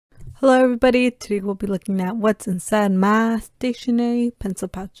Hello everybody, today we'll be looking at what's inside my stationery pencil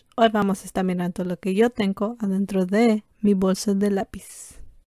pouch. Hoy vamos a estar mirando lo que yo tengo adentro de mi bolsa de lápiz.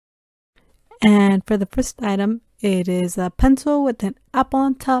 And for the first item, it is a pencil with an apple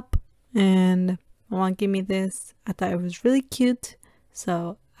on top. And my mom gave me this. I thought it was really cute,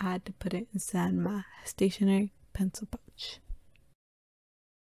 so I had to put it inside my stationery pencil pouch.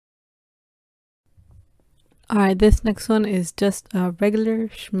 Alright, this next one is just a regular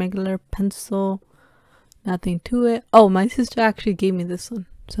schmegular pencil. Nothing to it. Oh, my sister actually gave me this one,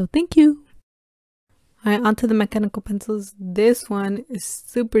 so thank you. Alright, onto the mechanical pencils. This one is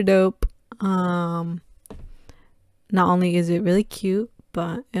super dope. Not only is it really cute,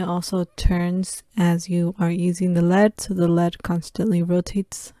 but it also turns as you are using the lead, so the lead constantly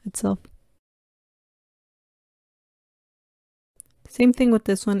rotates itself. Same thing with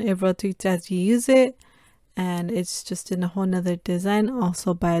this one, it rotates as you use it. And it's just in a whole nother design,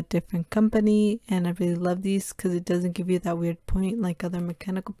 also by a different company, and I really love these because it doesn't give you that weird point like other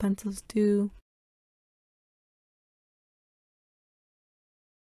mechanical pencils do.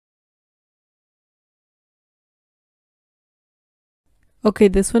 Okay,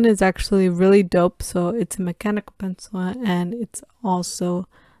 this one is actually really dope. So it's a mechanical pencil, and it's also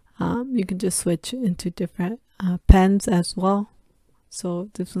you can just switch into different pens as well. So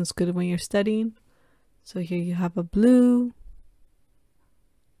this one's good when you're studying. So here you have a blue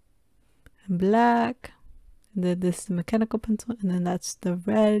and black, and then this is the mechanical pencil, and then that's the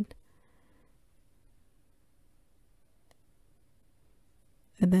red,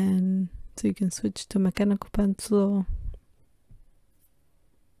 and then so you can switch to mechanical pencil,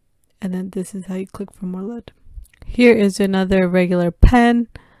 and then this is how you click for more lead. Here is another regular pen.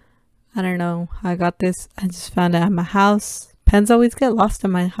 I don't know how I got this. I just found it at my house. Pens always get lost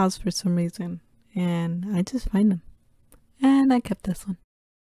in my house for some reason, and I just find them, and I kept this one.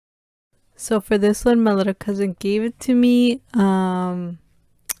 So for this one, my little cousin gave it to me.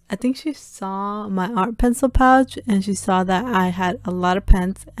 I think she saw my art pencil pouch, and she saw that I had a lot of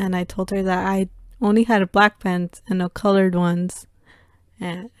pens, and I told her that I only had black pens and no colored ones,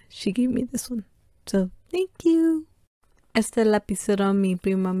 and she gave me this one, so thank you. Este lapicero mi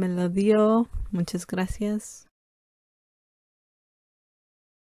prima me lo dio, muchas gracias.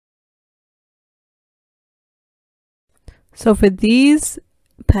 So for these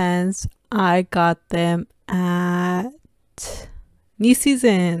pens, I got them at New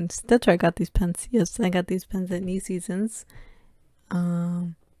Seasons. That's where I got these pens. Yes, I got these pens at New Seasons.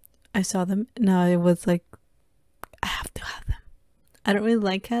 I saw them. No, it was like, I have to have them. I don't really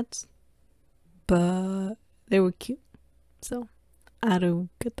like cats, but they were cute, so I had to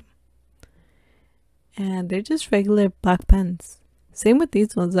get them. And they're just regular black pens. Same with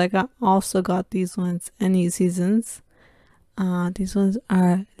these ones. Also got these ones at New Seasons. These ones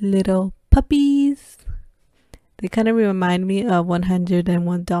are little puppies. They kind of remind me of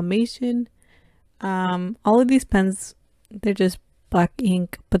 101 Dalmatian. All of these pens, they're just black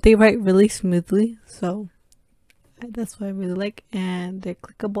ink, but they write really smoothly, so that's what I really like. And they're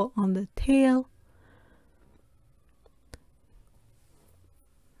clickable on the tail,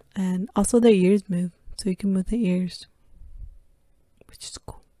 and also their ears move, so you can move the ears, which is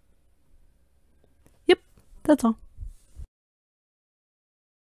cool. Yep, that's all.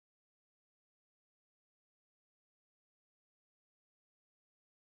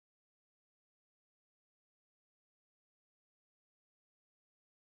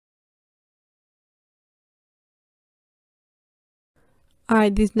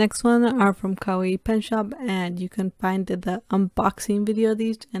 Alright, these next one are from Kawaii Pen Shop, and you can find the unboxing video of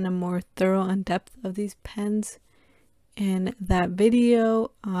these and a more thorough in-depth of these pens in that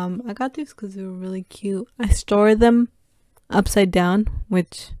video. I got these because they were really cute. I store them upside down,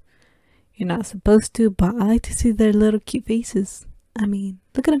 which you're not supposed to, but I like to see their little cute faces. I mean,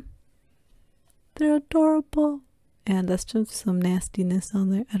 look at them. They're adorable. And that's just some nastiness on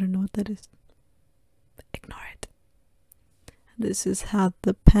there. I don't know what that is. Ignore it. This is how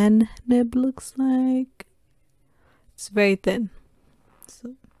the pen nib looks like. It's very thin.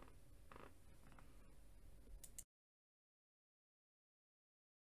 So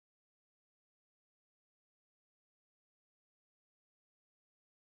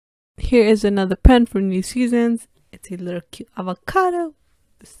here is another pen from New Seasons. It's a little cute avocado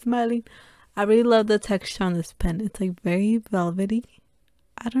smiling. I really love the texture on this pen. It's like very velvety.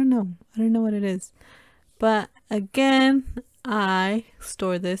 I don't know what it is, but again, I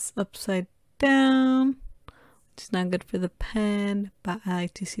store this upside down, which is not good for the pen, but I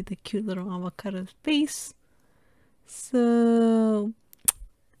like to see the cute little avocado face. So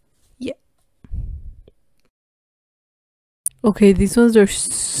yeah. Okay, these ones are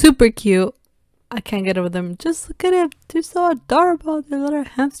super cute. I can't get over them. Just look at it. They're so adorable. They're little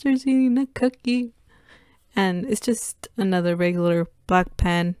hamsters eating a cookie. And it's just another regular black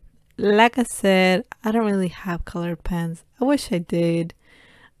pen. Like I said, I don't really have colored pens. I wish I did,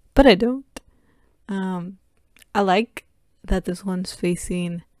 but I don't. I like that this one's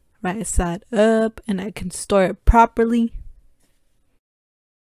facing right side up and I can store it properly.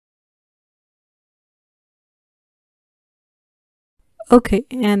 Okay,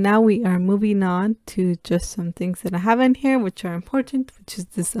 and now we are moving on to just some things that I have in here which are important, which is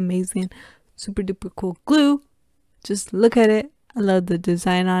this amazing super duper cool glue. Just look at it. I love the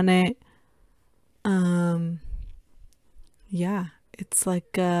design on it. Yeah, it's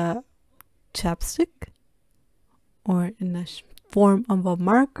like a chapstick or in the form of a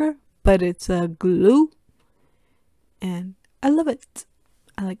marker, but it's a glue and I love it.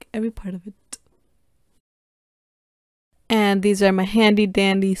 I like every part of it. And these are my handy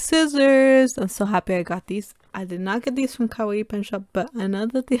dandy scissors. I'm so happy I got these. I did not get these from Kawaii Pen Shop, but I know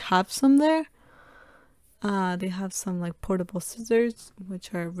that they have some there. They have some like portable scissors,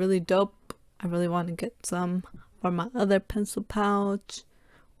 which are really dope. I really want to get some for my other pencil pouch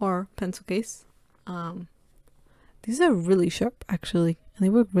or pencil case. These are really sharp actually, and they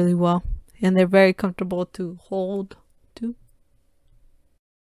work really well. And they're very comfortable to hold too.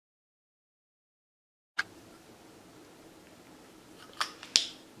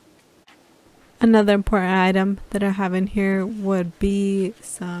 Another important item that I have in here would be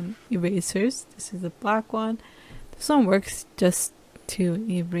some erasers. This is a black one. This one works just to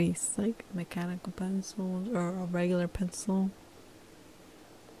erase like mechanical pencils or a regular pencil.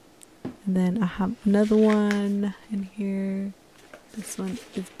 And then I have another one in here. This one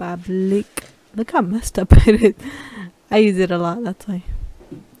is by Blick. Look how messed up it is. I use it a lot, that's why.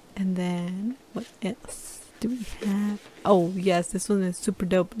 And then what else do we have? Oh yes, this one is super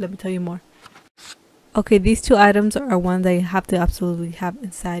dope. Let me tell you more. Okay, these two items are ones that you have to absolutely have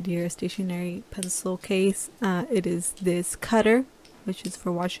inside your stationery pencil case. It is this cutter, which is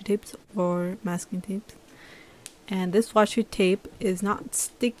for washi tapes or masking tapes. And this washi tape is not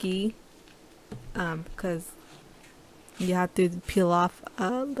sticky because you have to peel off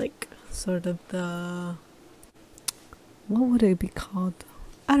like sort of the, what would it be called?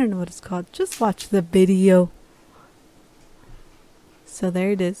 I don't know what it's called. Just watch the video. So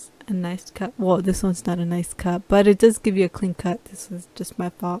there it is, a nice cut. Well, this one's not a nice cut, but it does give you a clean cut. This is just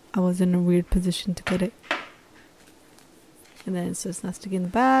my fault. I was in a weird position to cut it. And then so it's not sticking in the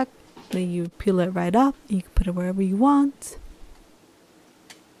back. Then you peel it right off and you can put it wherever you want.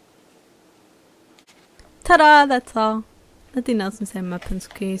 Ta-da! That's all. Nothing else inside my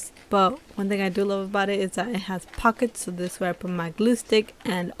pencil case. But one thing I do love about it is that it has pockets. So this is where I put my glue stick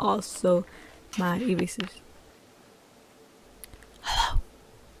and also my erasers. Hello,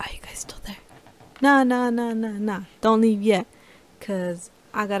 are you guys still there? No, don't leave yet, cause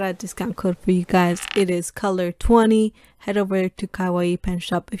I got a discount code for you guys. It is color 20. Head over to Kawaii Pen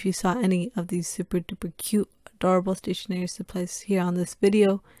Shop if you saw any of these super duper cute adorable stationery supplies here on this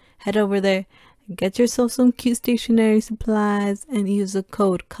video. Head over there and get yourself some cute stationery supplies and use the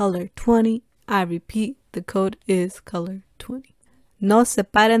code color 20. I repeat, the code is color 20. No se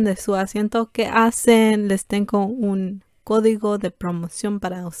paren de su asiento. ¿Qué hacen? Les tengo un código de promoción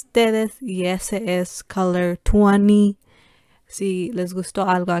para ustedes y ese es color 20. Si les gustó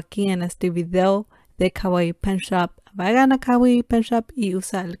algo aquí en este video de Kawaii Pen Shop, vayan a Kawaii Pen Shop y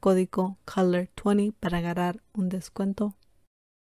usa el código color 20 para ganar un descuento